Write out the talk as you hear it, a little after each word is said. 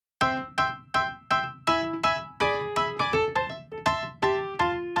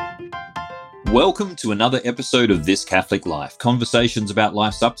Welcome to another episode of This Catholic Life. Conversations about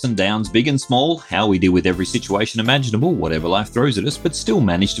life's ups and downs, big and small, how we deal with every situation imaginable, whatever life throws at us, but still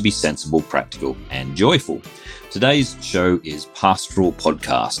manage to be sensible, practical, and joyful. Today's show is Pastoral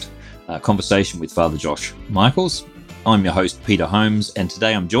Podcast, a conversation with Father Josh Michaels. I'm your host, Peter Holmes, and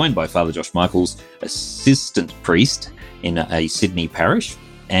today I'm joined by Father Josh Michaels, assistant priest in a Sydney parish,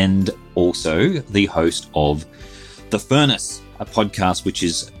 and also the host of The Furnace, a podcast which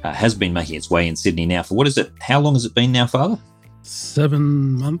has been making its way in Sydney now for, what is it? How long has it been now, Father?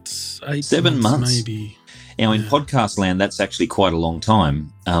 7 months, 8 7 months, maybe. Now, in podcast land, that's actually quite a long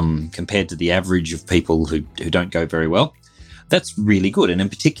time compared to the average of people who don't go very well. That's really good. And in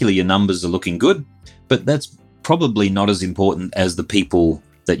particular, your numbers are looking good, but that's probably not as important as the people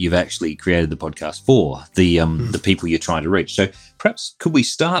that you've actually created the podcast for, the people you're trying to reach. So perhaps could we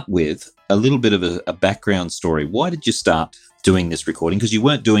start with a little bit of a background story? Why did you start doing this recording? Because you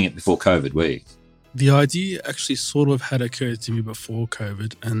weren't doing it before COVID, were you? The idea actually sort of had occurred to me before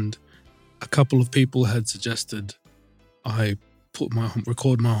COVID, and a couple of people had suggested I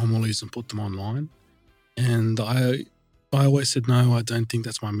record my homilies and put them online. And I always said, no, I don't think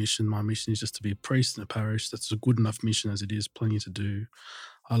that's my mission. My mission is just to be a priest in a parish. That's a good enough mission as it is, plenty to do.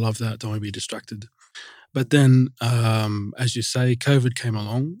 I love that, don't want to be distracted. But then, as you say, COVID came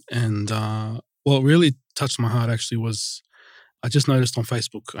along, and what really touched my heart actually was I just noticed on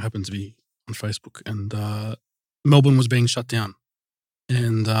Facebook, I happened to be on Facebook, and Melbourne was being shut down,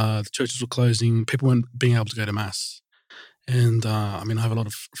 and the churches were closing, people weren't being able to go to Mass. And I have a lot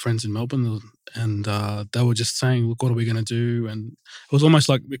of friends in Melbourne, and they were just saying, look, what are we going to do? And it was almost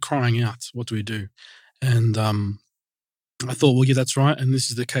like we're crying out, what do we do? And I thought, well, yeah, that's right. And this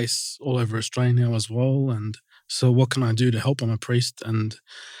is the case all over Australia now as well. And so what can I do to help? I'm a priest. And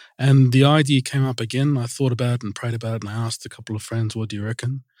the idea came up again. I thought about it and prayed about it, and I asked a couple of friends, what do you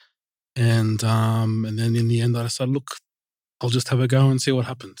reckon? And then in the end, I decided, look, I'll just have a go and see what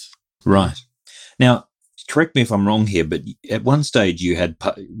happens. Right. Now, correct me if I'm wrong here, but at one stage you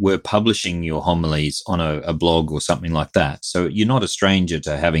were publishing your homilies on a blog or something like that. So you're not a stranger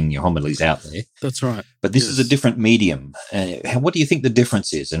to having your homilies out there. That's right. But this is a different medium. What do you think the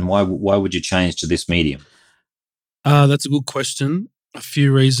difference is, and why would you change to this medium? That's a good question. A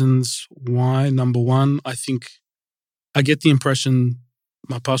few reasons why. Number one, I think I get the impression,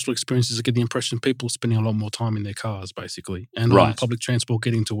 my pastoral experiences, I get the impression people are spending a lot more time in their cars, basically, and on public transport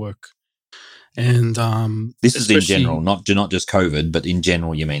getting to work. And this is in general, not just COVID, but in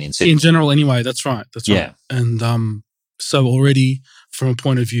general, you mean in Sydney? In general, anyway. That's right. Yeah. Right. And so already, from a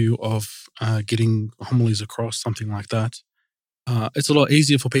point of view of getting homilies across, something like that, it's a lot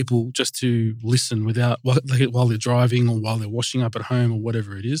easier for people just to listen while they're driving or while they're washing up at home or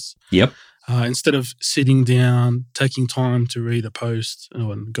whatever it is. Yep. Instead of sitting down, taking time to read a post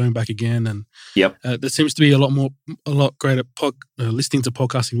and going back again. And there seems to be a lot greater listening to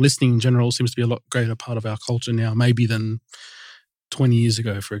podcasting. Listening in general seems to be a lot greater part of our culture now, maybe than 20 years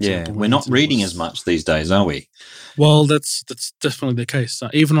ago, for example. Yeah, we're not reading as much these days, are we? Well, that's definitely the case.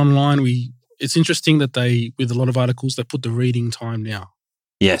 Even online, it's interesting that with a lot of articles, they put the reading time now.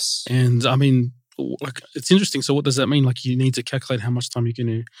 Yes. And it's interesting. So what does that mean? Like, you need to calculate how much time you're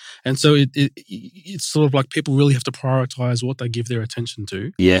going to, and so it's sort of like people really have to prioritize what they give their attention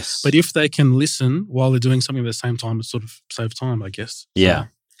to. Yes. But if they can listen while they're doing something at the same time, it sort of saves time, I guess. Yeah.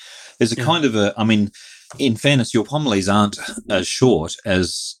 There's kind of in fairness, your homilies aren't as short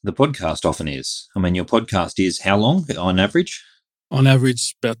as the podcast often is. Your podcast is how long on average? On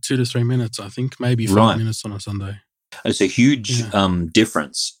average, about 2 to 3 minutes, I think, maybe 5 minutes on a Sunday. It's a huge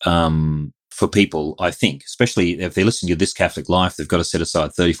difference for people, I think, especially if they're listening to This Catholic Life, they've got to set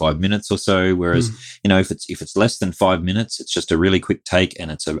aside 35 minutes or so, whereas, if it's less than 5 minutes, it's just a really quick take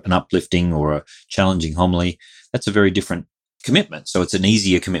and it's an uplifting or a challenging homily. That's a very different commitment. So it's an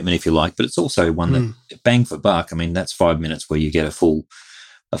easier commitment, if you like, but it's also one that, bang for buck, that's 5 minutes where you get a full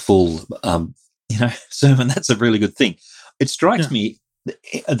sermon. That's a really good thing. It strikes me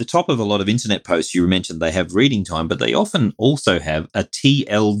at the top of a lot of internet posts, you mentioned they have reading time, but they often also have a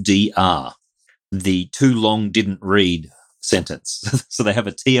TLDR, the too long didn't read sentence. So they have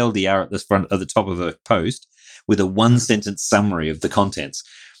a TLDR at the top of a post with a 1-sentence summary of the contents.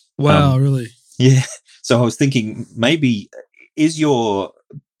 Wow, really? Yeah. So I was thinking, maybe is your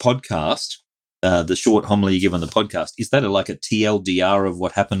podcast, the short homily you give on the podcast, is that like a TLDR of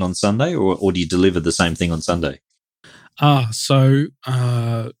what happened on Sunday, or do you deliver the same thing on Sunday? So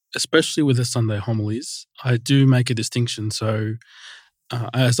especially with the Sunday homilies, I do make a distinction. So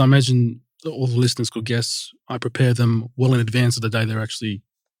as I imagine all the listeners could guess, I prepare them well in advance of the day they're actually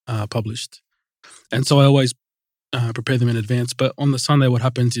published. And so I always prepare them in advance. But on the Sunday, what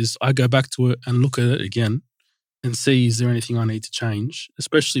happens is I go back to it and look at it again and see, is there anything I need to change?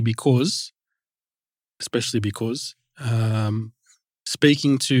 Especially because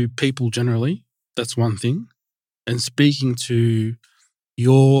speaking to people generally, that's one thing. And speaking to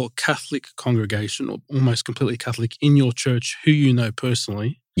your Catholic congregation, or almost completely Catholic in your church, who you know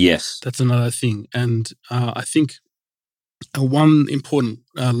personally, Yes. that's another thing. And I think one important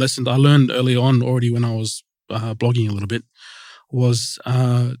lesson that I learned early on already when I was blogging a little bit was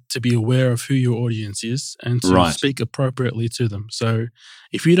to be aware of who your audience is and to speak appropriately to them. So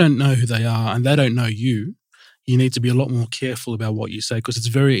if you don't know who they are and they don't know you, you need to be a lot more careful about what you say, because it's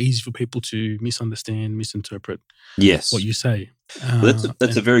very easy for people to misunderstand, misinterpret what you say. Well,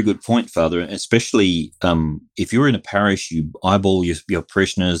 that's a very good point, Father, especially if you're in a parish, you eyeball your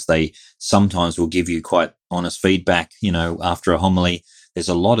parishioners. They sometimes will give you quite honest feedback, after a homily. There's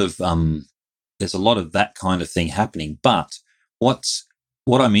a lot of that kind of thing happening. But what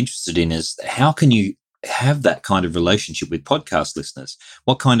I'm interested in is, how can you have that kind of relationship with podcast listeners?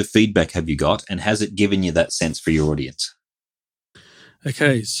 What kind of feedback have you got, and has it given you that sense for your audience?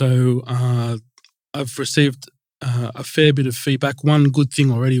 Okay, so I've received a fair bit of feedback. One good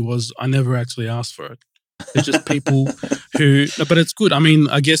thing already was I never actually asked for it. It's just people but it's good. I mean,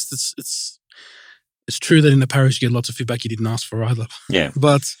 I guess it's true that in the parish you get lots of feedback you didn't ask for either. Yeah,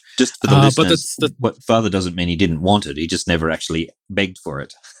 but just for the listeners, what Father doesn't mean he didn't want it. He just never actually begged for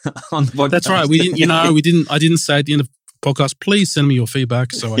it on the podcast. That's right. We didn't. I didn't say at the end of the podcast, please send me your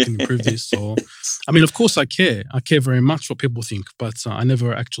feedback so I can improve this. Or, I mean, of course I care. I care very much what people think, but I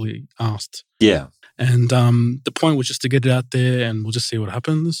never actually asked. Yeah. And the point was just to get it out there, and we'll just see what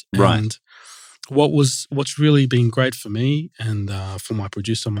happens. Right. And what's really been great for me and for my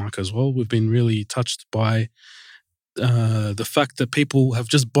producer Mike as well, we've been really touched by the fact that people have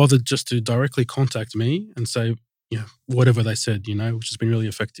just bothered just to directly contact me and say, whatever they said, which has been really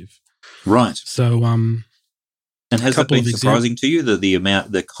effective. Right. So, and has that been surprising to you,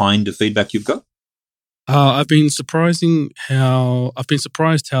 the kind of feedback you've got? I've been surprised how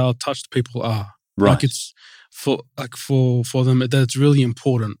touched people are. Right. Like it's for them that it's really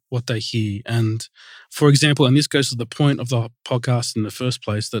important what they hear. And for example, and this goes to the point of the podcast in the first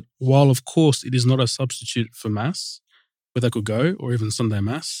place, that while of course it is not a substitute for Mass, where they could go, or even Sunday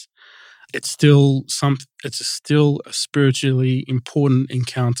Mass, it's still a spiritually important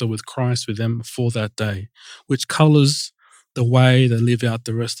encounter with Christ with them for that day, which colors the way they live out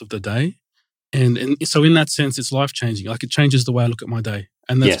the rest of the day. And so in that sense, it's life-changing. Like, it changes the way I look at my day.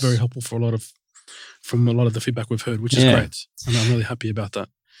 And that's very helpful from a lot of the feedback we've heard, which is great. And I'm really happy about that.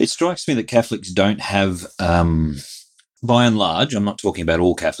 It strikes me that Catholics don't have, by and large, I'm not talking about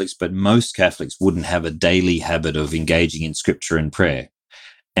all Catholics, but most Catholics wouldn't have a daily habit of engaging in Scripture and prayer.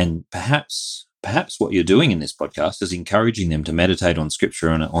 And perhaps what you're doing in this podcast is encouraging them to meditate on Scripture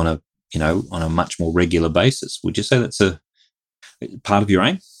on a much more regular basis. Would you say that's a part of your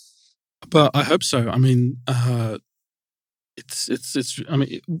aim? But I hope so. I mean, it's. I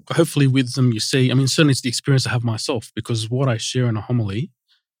mean, hopefully with them, you see. I mean, certainly it's the experience I have myself, because what I share in a homily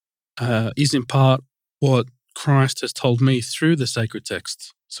is in part what Christ has told me through the sacred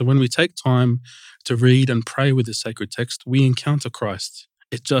text. So when we take time to read and pray with the sacred text, we encounter Christ.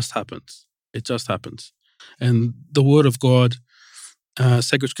 It just happens. It just happens. And the Word of God,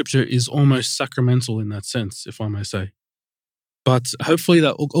 sacred Scripture, is almost sacramental in that sense, if I may say. But hopefully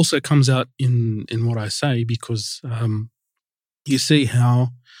that also comes out in what I say, because you see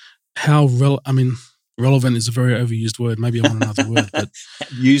how relevant is a very overused word. Maybe I want another word, but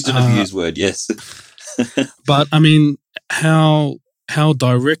used and abused word, yes. But I mean, how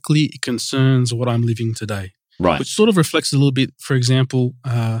directly it concerns what I'm living today, right? Which sort of reflects a little bit. For example,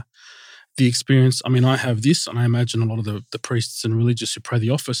 the experience. I mean, I have this, and I imagine a lot of the priests and religious who pray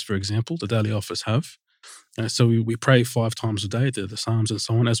the office, for example, the daily office, have. So we pray 5 times a day, the Psalms and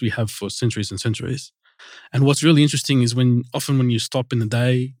so on, as we have for centuries and centuries. And what's really interesting is often when you stop in the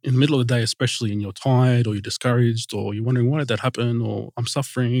day, in the middle of the day especially, and you're tired or you're discouraged or you're wondering, why did that happen, or I'm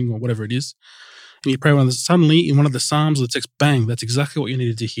suffering, or whatever it is, and you pray suddenly in one of the Psalms or the text, bang, that's exactly what you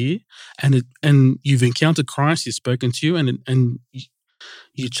needed to hear. And you've encountered Christ, he's spoken to you, and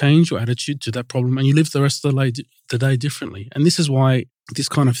you change your attitude to that problem, and you live the rest of the day differently. And this is why this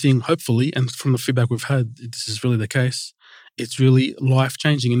kind of thing, hopefully, and from the feedback we've had, this is really the case, it's really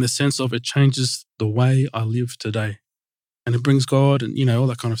life-changing in the sense of it changes the way I live today. And it brings God and, all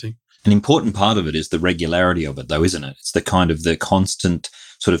that kind of thing. An important part of it is the regularity of it, though, isn't it? It's the constant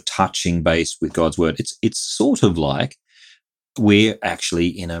sort of touching base with God's Word. It's sort of like we're actually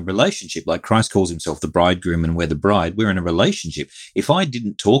in a relationship. Like Christ calls himself the bridegroom and we're the bride. We're in a relationship. If I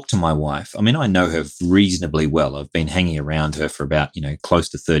didn't talk to my wife, I mean, I know her reasonably well. I've been hanging around her for about, close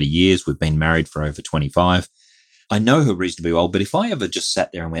to 30 years. We've been married for over 25. I know her reasonably well, but if I ever just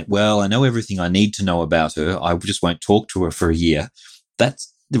sat there and went, well, I know everything I need to know about her, I just won't talk to her for a year,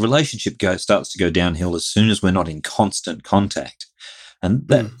 that's the relationship starts to go downhill as soon as we're not in constant contact.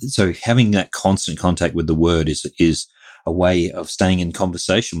 And so having that constant contact with the word is a way of staying in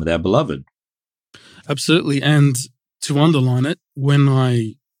conversation with our beloved. Absolutely. And to underline it, when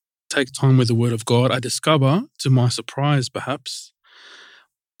I take time with the word of God, I discover, to my surprise perhaps,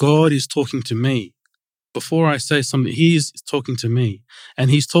 God is talking to me. Before I say something, he's talking to me.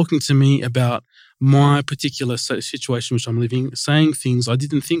 And he's talking to me about my particular situation which I'm living, saying things I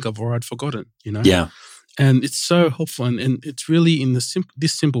didn't think of or I'd forgotten, Yeah. And it's so helpful. And it's really in this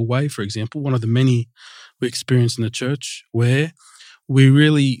simple way, for example, one of the many we experience in the church where we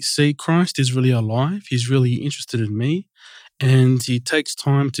really see Christ is really alive. He's really interested in me. And he takes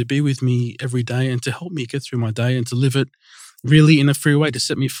time to be with me every day and to help me get through my day and to live it really in a free way, to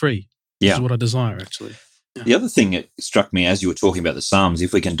set me free. Yeah. This is what I desire, actually. Yeah. The other thing that struck me as you were talking about the Psalms,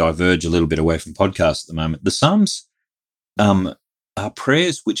 if we can diverge a little bit away from podcasts at the moment, the Psalms are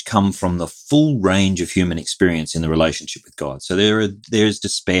prayers which come from the full range of human experience in the relationship with God. So there's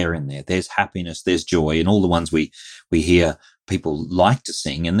despair in there, there's happiness, there's joy, and all the ones we hear people like to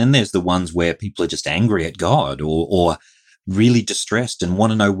sing. And then there's the ones where people are just angry at God or really distressed and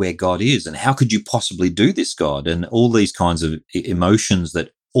want to know where God is and how could you possibly do this, God? And all these kinds of emotions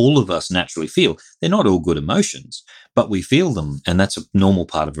that all of us naturally feel. They're not all good emotions, but we feel them, and that's a normal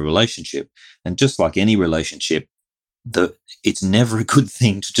part of a relationship. And just like any relationship, it's never a good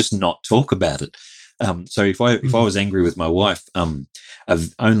thing to just not talk about it. So if I was angry with my wife,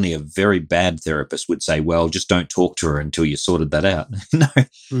 only a very bad therapist would say, well, just don't talk to her until you sorted that out. No,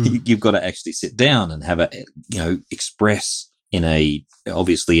 you've got to actually sit down and have express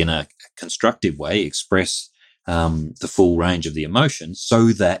obviously in a constructive way, express the full range of the emotions so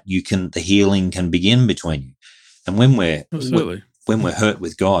that the healing can begin between you. And when we're hurt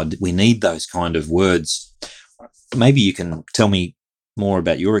with God, we need those kind of words. Maybe you can tell me more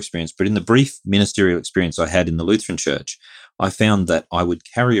about your experience, but in the brief ministerial experience I had in the Lutheran Church, I found that I would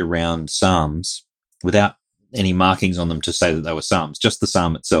carry around psalms without any markings on them to say that they were psalms, just the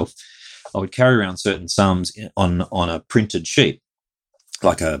psalm itself. I would carry around certain psalms on a printed sheet,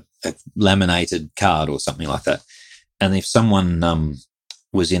 like a laminated card or something like that. And if someone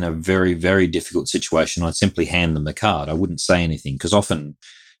was in a very, very difficult situation, I'd simply hand them the card. I wouldn't say anything because often,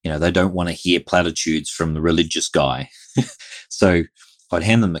 they don't want to hear platitudes from the religious guy. So I'd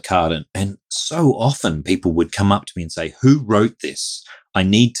hand them the card and so often people would come up to me and say, who wrote this? I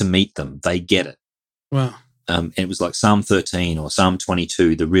need to meet them. They get it. Wow. And it was like Psalm 13 or Psalm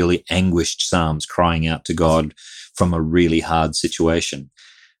 22, the really anguished psalms crying out to God from a really hard situation.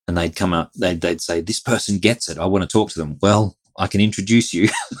 And they'd come up, they'd say, this person gets it. I want to talk to them. Well, I can introduce you,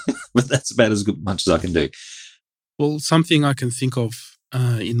 but that's about as much as I can do. Well, something I can think of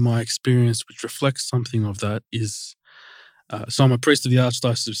in my experience, which reflects something of that is, so I'm a priest of the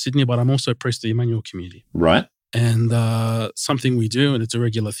Archdiocese of Sydney, but I'm also a priest of the Emmanuel community. Right. And something we do, and it's a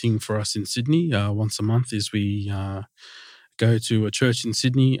regular thing for us in Sydney, once a month, is we go to a church in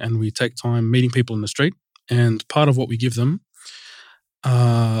Sydney and we take time meeting people in the street. And part of what we give them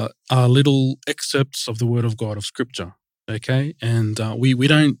are little excerpts of the Word of God, of Scripture. Okay, and we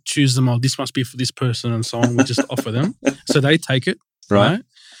don't choose them. Oh, this must be for this person, and so on. We just offer them, so they take it. Right.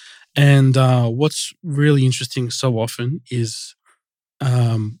 And what's really interesting so often is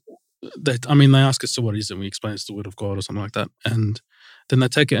that, they ask us, so what is it? And we explain it's the Word of God or something like that. And then they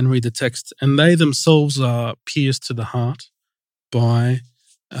take it and read the text, and they themselves are pierced to the heart by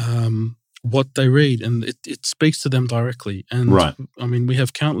what they read, and it speaks to them directly. And right. We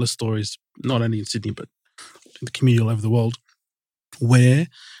have countless stories, not only in Sydney, but in the community all over the world, where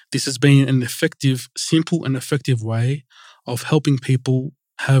this has been an simple and effective way of helping people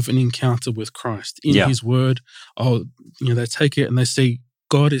have an encounter with Christ in His Word. They take it and they see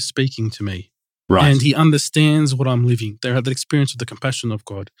God is speaking to me. Right. And He understands what I'm living. They have that experience of the compassion of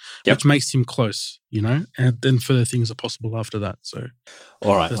God, which makes Him close, and then further things are possible after that. So,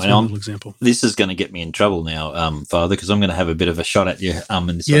 all right, that's one little example. This is going to get me in trouble now, Father, because I'm going to have a bit of a shot at you.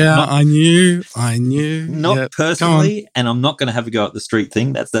 In this I knew. Not personally, and I'm not going to have a go at the street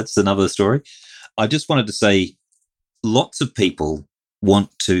thing. That's another story. I just wanted to say, lots of people want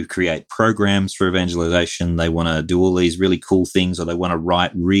to create programs for evangelization. They want to do all these really cool things, or they want to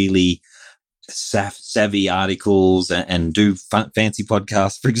write really savvy articles and do fancy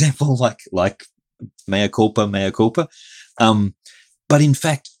podcasts, for example, like Mea Culpa. But in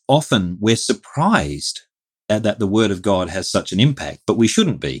fact, often we're surprised that the word of God has such an impact, but we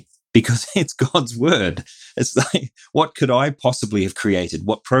shouldn't be, because it's God's word. It's like, what could I possibly have created?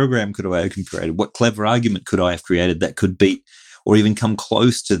 What program could I have created? What clever argument could I have created that could beat or even come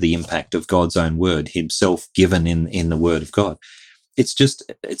close to the impact of God's own word, himself given in the word of God? It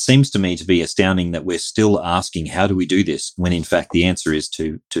seems to me to be astounding that we're still asking, how do we do this? When in fact, the answer is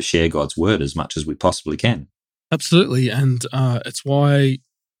to share God's word as much as we possibly can. Absolutely. And it's why,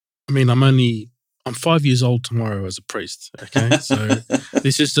 I'm 5 years old tomorrow as a priest. Okay. So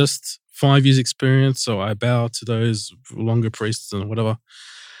this is just 5 years experience. So I bow to those longer priests and whatever.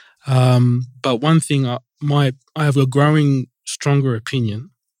 But one thing, I have a growing stronger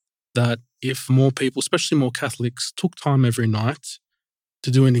opinion that if more people, especially more Catholics, took time every night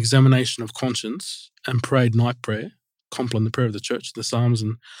to do an examination of conscience and prayed night prayer, Compline, the prayer of the church, the Psalms,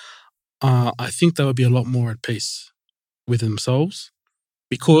 and I think they would be a lot more at peace with themselves,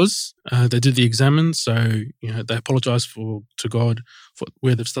 because they did the examine. So, they apologize to God for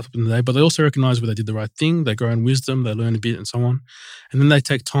where they've stuffed up in the day, but they also recognize where they did the right thing. They grow in wisdom, they learn a bit and so on. And then they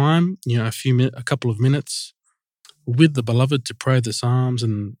take time, a couple of minutes with the beloved to pray the Psalms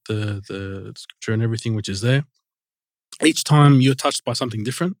and the scripture and everything which is there. Each time you're touched by something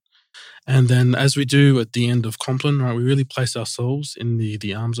different. And then, as we do at the end of Compline, right, we really place ourselves in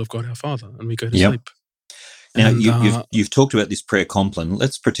the arms of God our Father, and we go to sleep. Now, you've talked about this prayer Compline.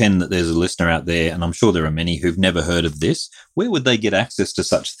 Let's pretend that there's a listener out there, and I'm sure there are many who've never heard of this. Where would they get access to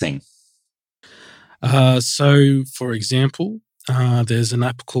such a thing? So, for example, there's an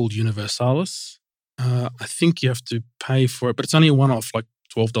app called Universalis. I think you have to pay for it, but it's only a one-off, like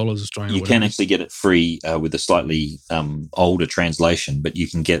 $12 Australian. You can actually get it free with a slightly older translation, but you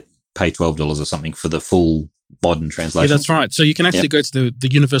can pay $12 or something for the full modern translation. Yeah, that's right. So you can actually go to the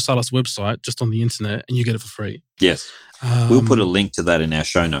Universalis website just on the internet and you get it for free. Yes. We'll put a link to that in our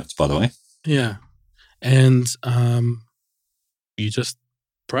show notes, by the way. Yeah. And you just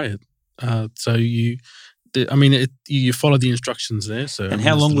pray it. So you follow the instructions there. So, and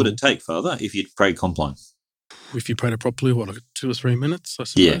how long would it take, Father, if you'd prayed Compline? If you prayed it properly, like 2 or 3 minutes, I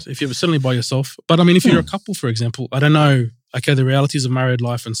suppose. Yeah. If you're certainly by yourself. But if you're a couple, for example, I don't know, okay, the realities of married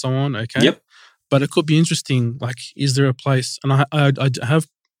life and so on, okay? Yep. But it could be interesting, like, is there a place, and I have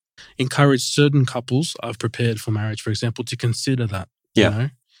encouraged certain couples I've prepared for marriage, for example, to consider that. Yeah.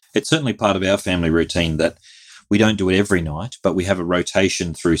 It's certainly part of our family routine that we don't do it every night, but we have a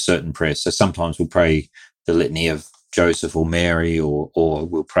rotation through certain prayers. So sometimes we'll pray the litany of Joseph or Mary, or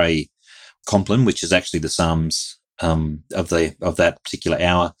we'll pray Compline, which is actually the Psalms of that particular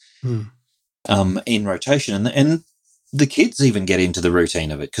hour in rotation. And the kids even get into the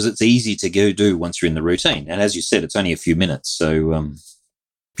routine of it because it's easy to go do once you're in the routine. And as you said, it's only a few minutes. So,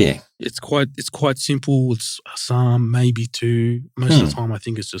 It's quite simple. It's a psalm, maybe two. Most of the time, I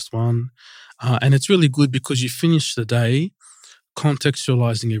think it's just one. And it's really good because you finish the day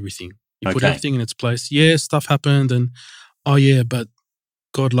contextualizing everything. You put everything in its place. Yeah, stuff happened and, but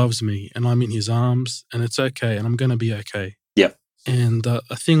God loves me and I'm in his arms and it's okay and I'm going to be okay. Yep. And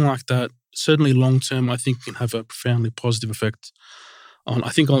a thing like that, certainly long term, I think can have a profoundly positive effect on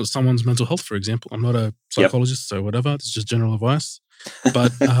someone's mental health, for example. I'm not a psychologist, so whatever. It's just general advice.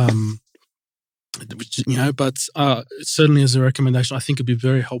 But, certainly as a recommendation, I think it'd be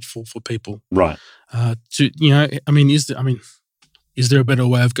very helpful for people. Right. Is there a better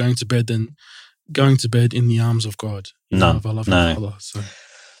way of going to bed than going to bed in the arms of God? No. Father,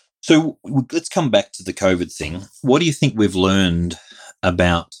 So let's come back to the COVID thing. What do you think we've learned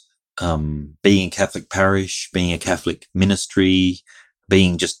about being a Catholic parish, being a Catholic ministry,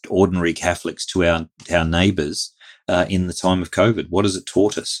 being just ordinary Catholics to our neighbours in the time of COVID? What has it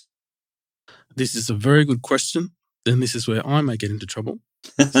taught us? This is a very good question. And this is where I may get into trouble.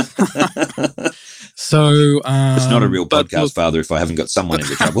 So it's not a real podcast, Father, if I haven't got someone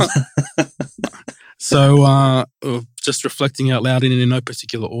into trouble. So just reflecting out loud in no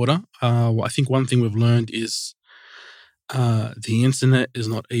particular order, I think one thing we've learned is the internet is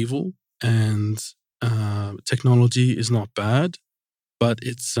not evil and technology is not bad, but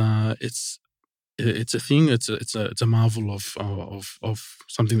it's a thing. It's a marvel of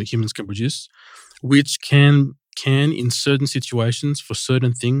something that humans can produce, which can in certain situations for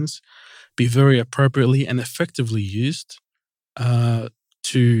certain things be very appropriately and effectively used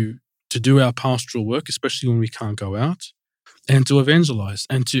to do our pastoral work, especially when we can't go out, and to evangelize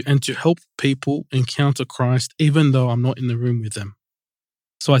and to help people encounter Christ, even though I'm not in the room with them.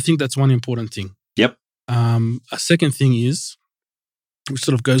 So I think that's one important thing. Yep. A second thing is, which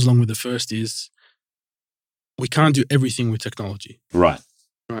sort of goes along with the first, is we can't do everything with technology. Right.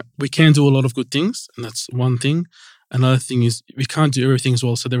 We can do a lot of good things, and that's one thing. another thing is we can't do everything as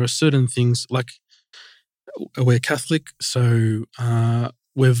well. So there are certain things like we're Catholic, so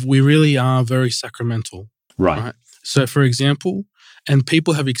we really are very sacramental, Right. So, for example, and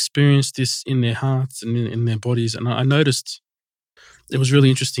people have experienced this in their hearts and in their bodies, and I noticed it was really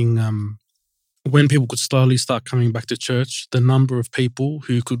interesting when people could slowly start coming back to church. The number of people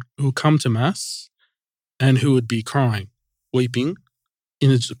who come to mass and who would be crying, weeping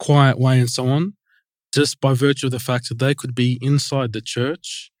in a quiet way, and so on, just by virtue of the fact that they could be inside the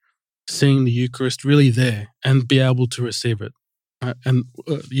church, seeing the Eucharist really there and be able to receive it, and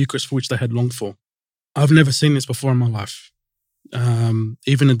the Eucharist for which they had longed for. I've never seen this before in my life.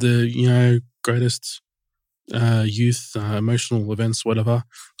 Even at the greatest youth emotional events, whatever,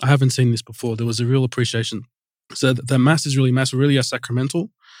 I haven't seen this before. There was a real appreciation. So the mass is really mass. We really are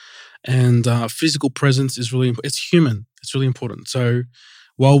sacramental, and physical presence is really important. It's human. It's really important. So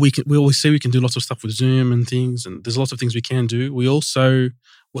while we always say we can do lots of stuff with Zoom and things, and there's lots of things we can do, we also,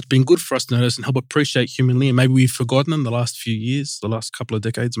 what's been good for us to notice and help appreciate humanly, and maybe we've forgotten in the last few years, the last couple of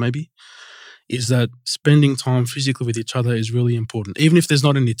decades maybe, is that spending time physically with each other is really important. Even if there's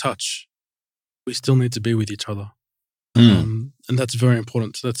not any touch, we still need to be with each other. And that's very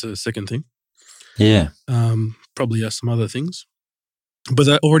important. So that's a second thing. Yeah. Probably some other things. But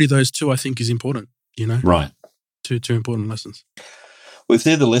already those two I think is important, Right. Two important lessons. Well, if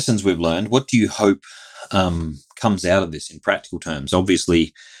they're the lessons we've learned, what do you hope comes out of this in practical terms?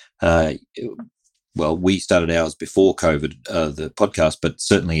 Obviously, we started ours before COVID, the podcast, but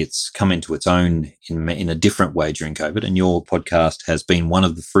certainly it's come into its own in a different way during COVID, and your podcast has been one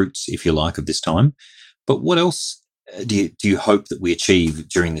of the fruits, if you like, of this time. But what else do you hope that we achieve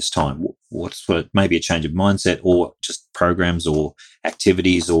during this time? What's maybe a change of mindset, or just programs or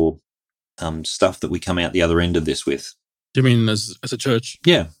activities or stuff that we come out the other end of this with? Do you mean as a church?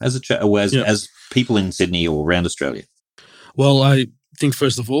 Yeah, as a church, or as people in Sydney or around Australia. Well, I think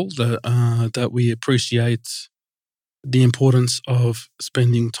first of all that we appreciate the importance of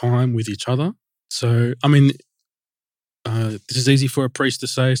spending time with each other. So, I mean, this is easy for a priest to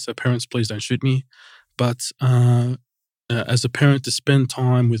say, so parents, please don't shoot me. But as a parent, to spend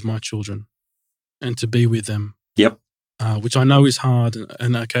time with my children and to be with them. Yep. Which I know is hard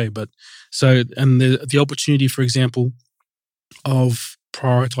and okay, but so, and the opportunity, for example, of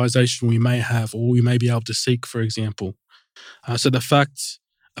prioritization we may have or we may be able to seek, for example. So the fact,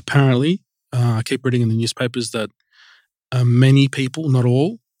 apparently, I keep reading in the newspapers that many people, not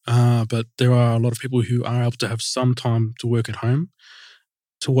all, but there are a lot of people who are able to have some time to work at home.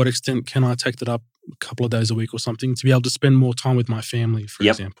 To what extent can I take that up a couple of days a week or something to be able to spend more time with my family, for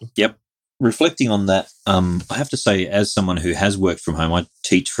example? Yep. Reflecting on that, I have to say, as someone who has worked from home, I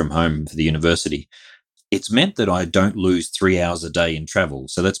teach from home for the university. It's meant that I don't lose 3 hours a day in travel.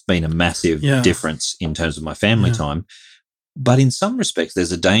 So that's been a massive difference in terms of my family time. But in some respects,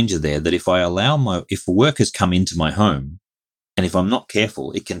 there's a danger there that if work has come into my home, and if I'm not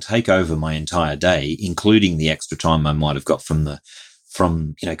careful, it can take over my entire day, including the extra time I might have got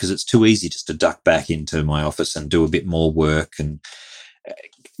because it's too easy just to duck back into my office and do a bit more work, and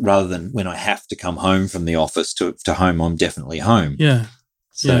rather than when I have to come home from the office to home, I'm definitely home. Yeah.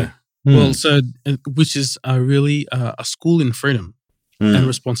 So, Well, so which is really a school in freedom and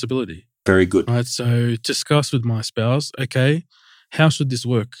responsibility. Very good. Right. So discuss with my spouse, okay, how should this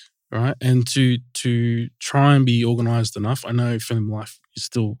work? Right. And to try and be organized enough. I know family life is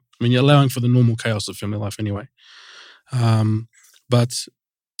still, you're allowing for the normal chaos of family life anyway. But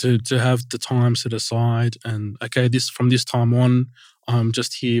to have the time set aside and, okay, from this time on, I'm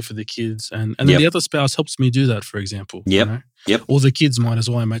just here for the kids. And then the other spouse helps me do that, for example. Yep. Yep. Or the kids might as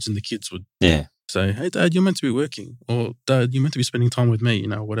well. I imagine the kids would say, hey, Dad, you're meant to be working. Or Dad, you're meant to be spending time with me,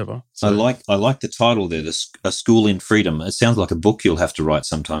 whatever. So, I like the title there, A School in Freedom. It sounds like a book you'll have to write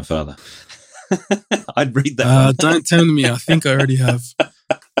sometime, Father. I'd read that. Don't tempt me. I think I already have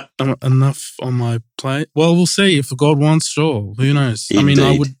enough on my plate. Well, we'll see. If God wants, sure. Who knows?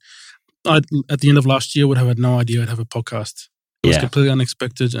 Indeed. I at the end of last year would have had no idea I'd have a podcast. It was completely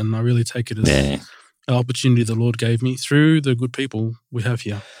unexpected, and I really take it as an opportunity the Lord gave me through the good people we have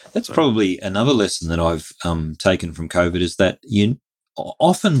here. That's probably another lesson that I've taken from COVID is that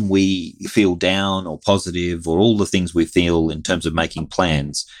often we feel down or positive or all the things we feel in terms of making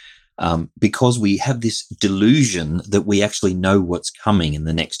plans because we have this delusion that we actually know what's coming in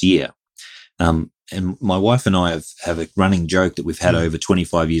the next year. And my wife and I have a running joke that we've had over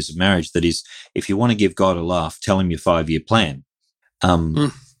 25 years of marriage that is, if you want to give God a laugh, tell him your 5-year plan.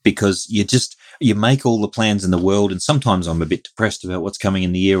 Because you make all the plans in the world, and sometimes I'm a bit depressed about what's coming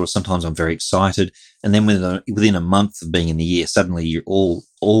in the year, or sometimes I'm very excited. And then within a month of being in the year, suddenly all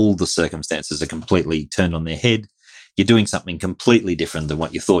the circumstances are completely turned on their head. you're doing something completely different than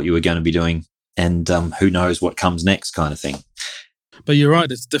what you thought you were going to be doing, and who knows what comes next kind of thing. But you're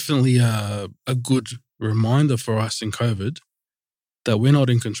right, it's definitely a good reminder for us in COVID that we're not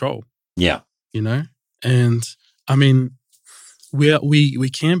in control. Yeah. You know? And I mean, we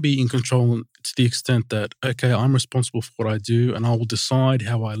can be in control to the extent that, okay, I'm responsible for what I do and I will decide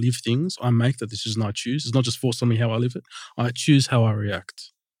how I live things. I make that decision, I choose. It's not just forced on me how I live it. I choose how I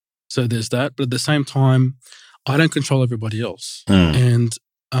react. So there's that. But at the same time, I don't control everybody else. And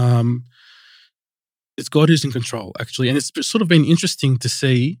it's God who's in control, actually. And it's sort of been interesting to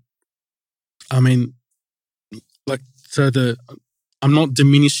see. I mean, I'm not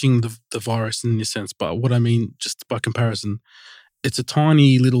diminishing the virus in this sense, but what I mean, just by comparison, it's a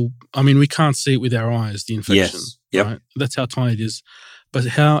tiny little, I mean, we can't see it with our eyes, the infection. Yes. Yep. Right? That's how tiny it is. But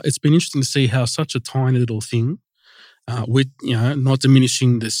how it's been interesting to see how such a tiny little thing, with, not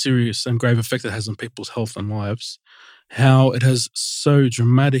diminishing the serious and grave effect it has on people's health and lives, how it has so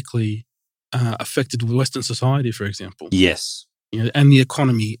dramatically affected Western society, for example. Yes. And the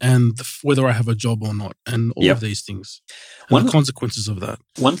economy and whether I have a job or not and all of these things and the consequences of that.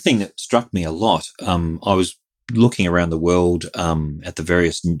 One thing that struck me a lot, I was looking around the world at the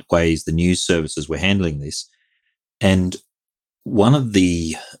various ways the news services were handling this, and one of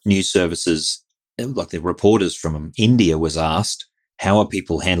the news services, like the reporters from India, was asked, how are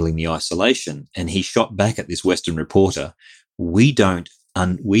people handling the isolation? And he shot back at this Western reporter, we don't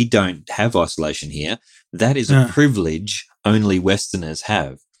have isolation here. That is a privilege only Westerners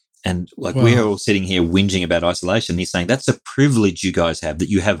have. And we're all sitting here whinging about isolation. He's saying that's a privilege you guys have, that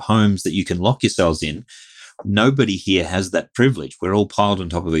you have homes that you can lock yourselves in. Nobody here has that privilege. We're all piled on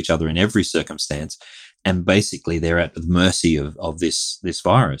top of each other in every circumstance. And basically they're at the mercy of this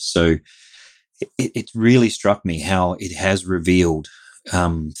virus. So it really struck me how it has revealed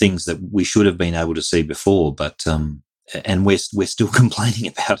things that we should have been able to see before, but and we're still complaining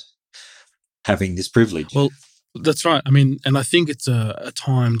about having this privilege. Well, that's right. I mean, and I think it's a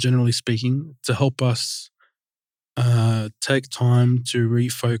time, generally speaking, to help us take time to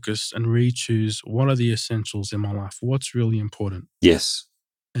refocus and re-choose what are the essentials in my life, what's really important. Yes.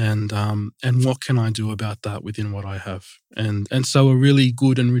 And what can I do about that within what I have? And so a really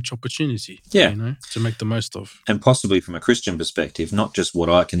good and rich opportunity, to make the most of. And possibly from a Christian perspective, not just what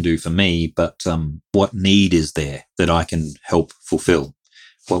I can do for me, but what need is there that I can help fulfill?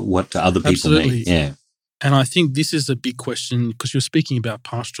 What do other people need? Yeah. And I think this is a big question because you're speaking about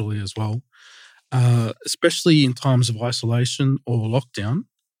pastorally as well, especially in times of isolation or lockdown.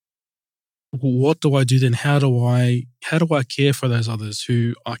 What do I do then? How do I care for those others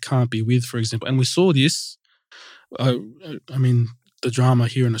who I can't be with, for example? And we saw this, the drama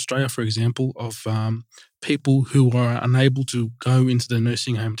here in Australia, for example, of people who are unable to go into the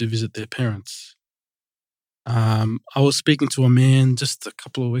nursing home to visit their parents. I was speaking to a man just a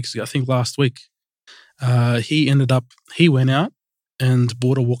couple of weeks ago, I think last week. He went out and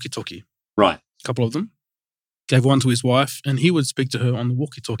bought a walkie-talkie. Right. A couple of them. Gave one to his wife, and he would speak to her on the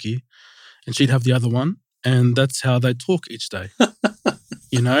walkie-talkie, and she'd have the other one, and that's how they talk each day.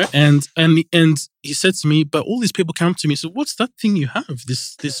 And he said to me, but all these people come to me and said, what's that thing you have?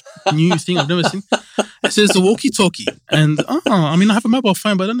 This new thing I've never seen. I said, it's a walkie-talkie. And I have a mobile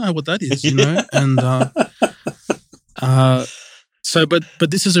phone, but I don't know what that is, And but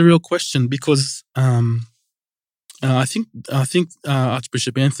this is a real question because I think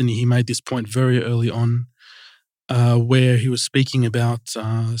Archbishop Anthony, he made this point very early on, where he was speaking about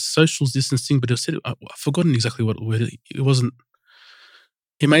social distancing, but he said, I've forgotten exactly what word it wasn't.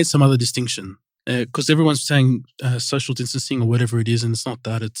 He made some other distinction because everyone's saying social distancing or whatever it is, and it's not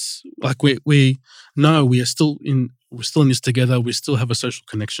that. It's like we know we're still in this together. We still have a social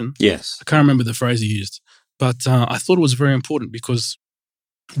connection. Yes, I can't remember the phrase he used, but I thought it was very important because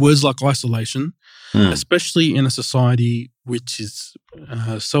words like isolation, especially in a society which is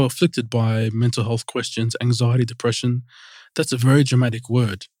so afflicted by mental health questions, anxiety, depression, that's a very dramatic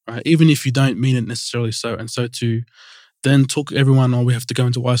word, right? Even if you don't mean it necessarily so. And so to then talk everyone, we have to go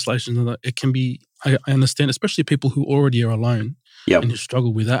into isolation, it can be, I understand, especially people who already are alone and who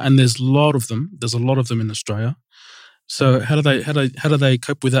struggle with that. And there's a lot of them. There's a lot of them in Australia. So how do they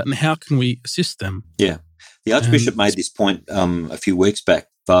cope with that, and how can we assist them? Yeah. The Archbishop made this point a few weeks back,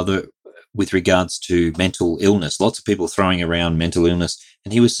 Father, with regards to mental illness. Lots of people throwing around mental illness.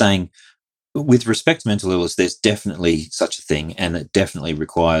 And he was saying, with respect to mental illness, there's definitely such a thing, and it definitely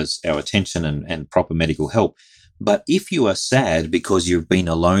requires our attention and proper medical help. But if you are sad because you've been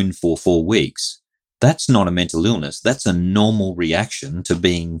alone for 4 weeks, that's not a mental illness. That's a normal reaction to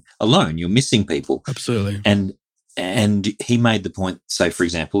being alone. You're missing people. Absolutely. And And he made the point, say, for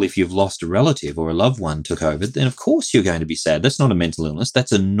example, if you've lost a relative or a loved one to COVID, then of course you're going to be sad. That's not a mental illness.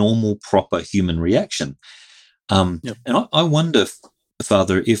 That's a normal, proper human reaction. Yep. And I wonder,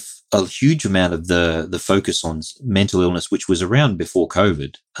 Father, if a huge amount of the focus on mental illness, which was around before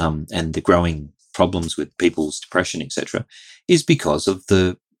COVID, and the growing problems with people's depression, etc., is because of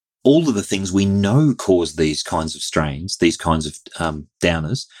all of the things we know cause these kinds of strains, these kinds of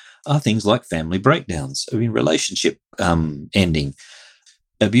downers, are things like family breakdowns, relationship ending,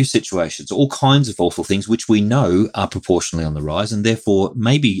 abuse situations, all kinds of awful things which we know are proportionally on the rise, and therefore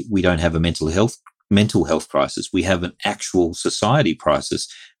maybe we don't have a mental health crisis. We have an actual society crisis,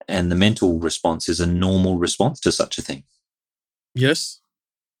 and the mental response is a normal response to such a thing. Yes.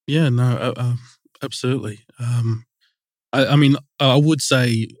 Yeah, no, absolutely. I mean, I would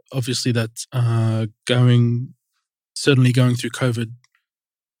say, obviously, that going through COVID,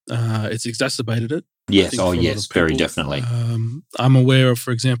 it's exacerbated it. Yes, yes, very definitely. I'm aware of,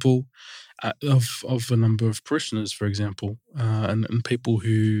 for example, of a number of parishioners, for example, and people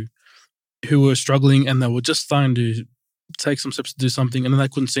who were struggling, and they were just starting to take some steps to do something, and then they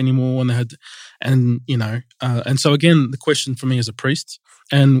couldn't see anymore, and so again, the question for me as a priest,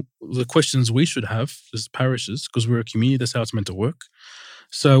 and the questions we should have as parishes, because we're a community, that's how it's meant to work.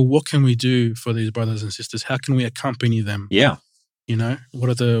 So what can we do for these brothers and sisters? How can we accompany them? Yeah. What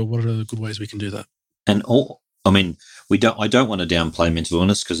are the good ways we can do that? And I don't want to downplay mental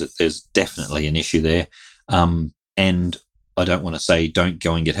illness, because there's definitely an issue there. And I don't want to say don't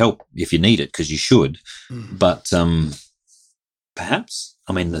go and get help if you need it, because you should. Mm. But perhaps,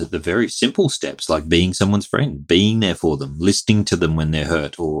 the very simple steps, like being someone's friend, being there for them, listening to them when they're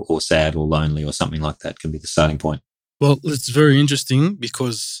hurt or sad or lonely or something like that, can be the starting point. Well, it's very interesting,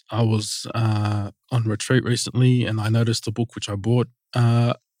 because I was on retreat recently, and I noticed a book which I bought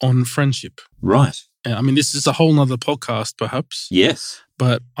on friendship. Right. This is a whole nother podcast, perhaps. Yes.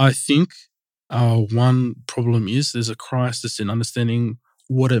 But I think one problem is there's a crisis in understanding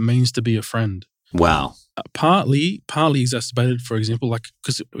what it means to be a friend. Wow. Partly exacerbated, for example,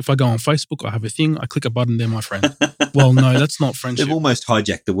 because if I go on Facebook, I have a thing, I click a button, they're my friend. Well, no, that's not friendship. They've almost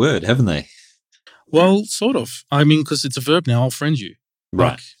hijacked the word, haven't they? Well, sort of. Because it's a verb now, I'll friend you.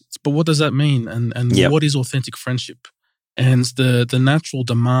 Right. But what does that mean? And Yep. What is authentic friendship? And the natural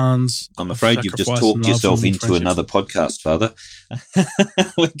demands. I'm afraid you've just talked yourself into another podcast, Father.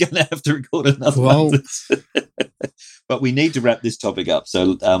 We're going to have to record another one. But we need to wrap this topic up.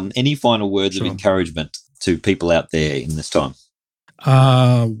 So any final words of encouragement to people out there in this time?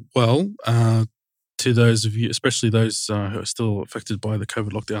 To those of you, especially those who are still affected by the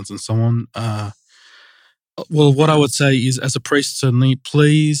COVID lockdowns and so on, what I would say is, as a priest, certainly,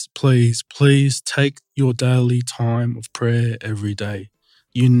 please, please, please take your daily time of prayer every day.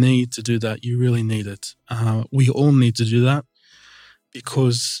 You need to do that. You really need it. We all need to do that,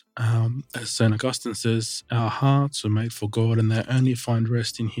 because, as St. Augustine says, our hearts are made for God, and they only find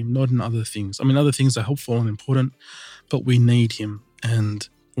rest in Him, not in other things. Other things are helpful and important, but we need Him. And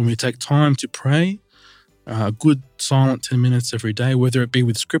when we take time to pray, a good silent 10 minutes every day, whether it be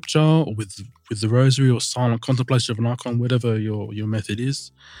with scripture or with the rosary or silent contemplation of an icon, whatever your method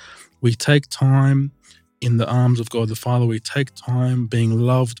is, we take time in the arms of God the Father. We take time being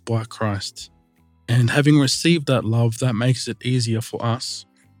loved by Christ. And having received that love, that makes it easier for us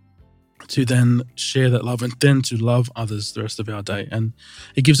to then share that love and then to love others the rest of our day. And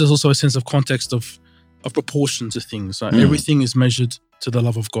it gives us also a sense of context of proportion to things. Everything is measured to the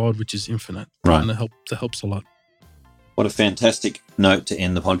love of God, which is infinite. Right. And that helps a lot. What a fantastic note to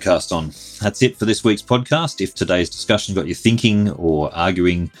end the podcast on. That's it for this week's podcast. If today's discussion got you thinking or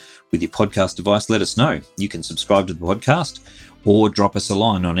arguing with your podcast device, let us know. You can subscribe to the podcast or drop us a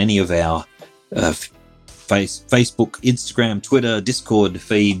line on any of our Facebook, Instagram, Twitter, Discord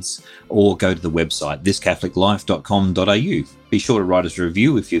feeds, or go to the website, thiscatholiclife.com.au. Be sure to write us a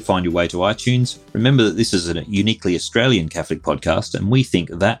review if you find your way to iTunes. Remember that this is a uniquely Australian Catholic podcast, and we think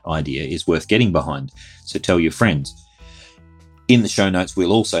that idea is worth getting behind, so tell your friends. In the show notes,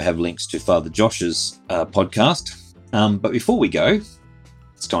 we'll also have links to Father Josh's podcast. But before we go,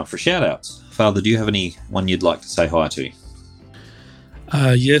 it's time for shout-outs. Father, do you have anyone you'd like to say hi to?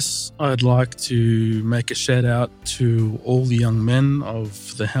 Yes, I'd like to make a shout out to all the young men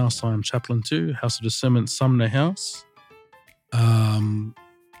of the house I am chaplain to, House of Discernment, Sumner House.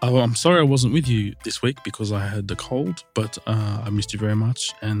 I'm sorry I wasn't with you this week because I had the cold, but I missed you very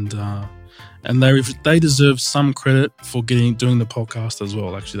much, and they deserve some credit for doing the podcast as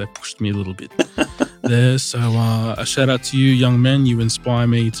well. Actually, they pushed me a little bit there. So a shout out to you, young men. You inspire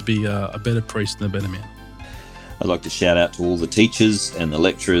me to be a better priest and a better man. I'd like to shout out to all the teachers and the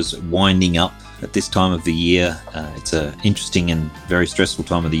lecturers winding up at this time of the year. It's an interesting and very stressful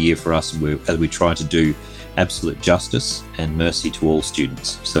time of the year for us as we try to do absolute justice and mercy to all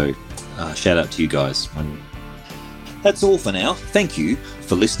students. So shout out to you guys. And that's all for now. Thank you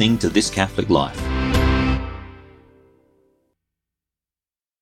for listening to This Catholic Life.